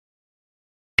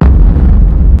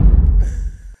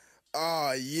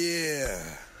Ah, yeah.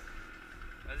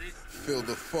 Feel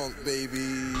the funk,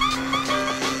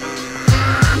 baby.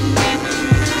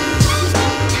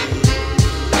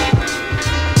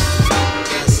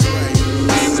 That's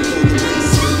right.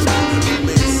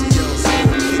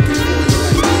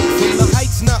 From the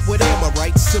heights, not with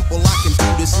Amorite. Simple, I can do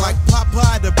this like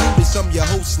Popeye the Brutus. I'm your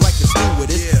host like a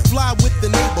stewardess. Yeah. Fly with the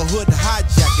neighborhood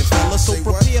hijacking fella. So Say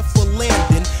what? prepare for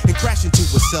landing and crash into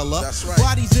a cellar. That's right.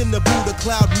 Bodies in the Buddha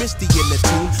cloud, misty in the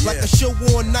tune. Like Yeah. a show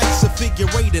on nights, a figure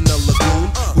eight in a lagoon.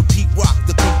 With Pete Rock,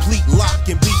 the complete lock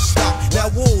and beat stop.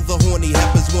 Now all the horny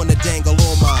heifers wanna dangle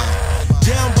on mine.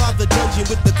 Down by the dungeon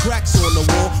with the cracks on the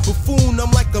wall. Buffoon,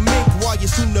 I'm like a mink while you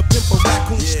soon to pimp a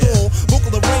raccoon stall.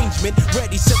 Vocal arrangement,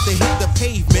 ready set to hit the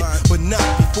pavement. Right. But not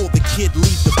before the kid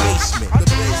leaves the basement. The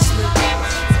basement.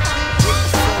 With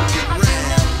the funky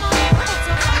ram.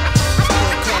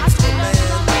 Here comes the man.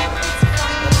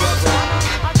 My brother.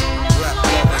 Rap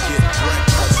lover, get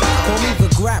wrecked. Call me the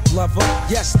grap lover,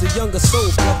 yes, the younger soul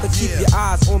brother. Keep Yeah. your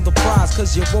eyes on the prize,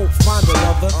 cause you won't find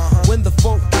another. When the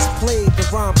funk is played, the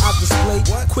rhyme I display.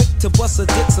 What? Quick to bust a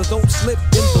dick, so don't slip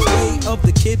in the way of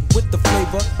the kid with the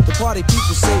flavor. The party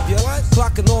people savior. What?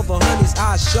 Clocking all the honeys,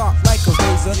 eyes sharp like a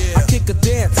razor. Yeah. I kick a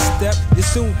dance step, you're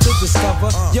soon to discover.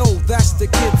 Yo, that's the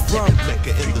kid from.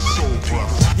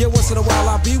 Yeah, once in a while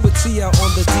I be with Tia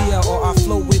on the DL, or I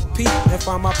flow with Pete and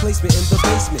find my placement in the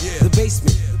basement. Yeah. The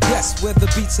basement, yes, where the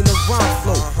beats and the rhyme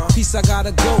flow. Peace, I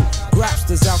gotta go.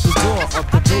 Grapsters out the door of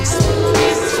the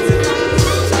basement.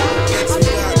 Next we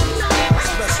got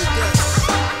special guest.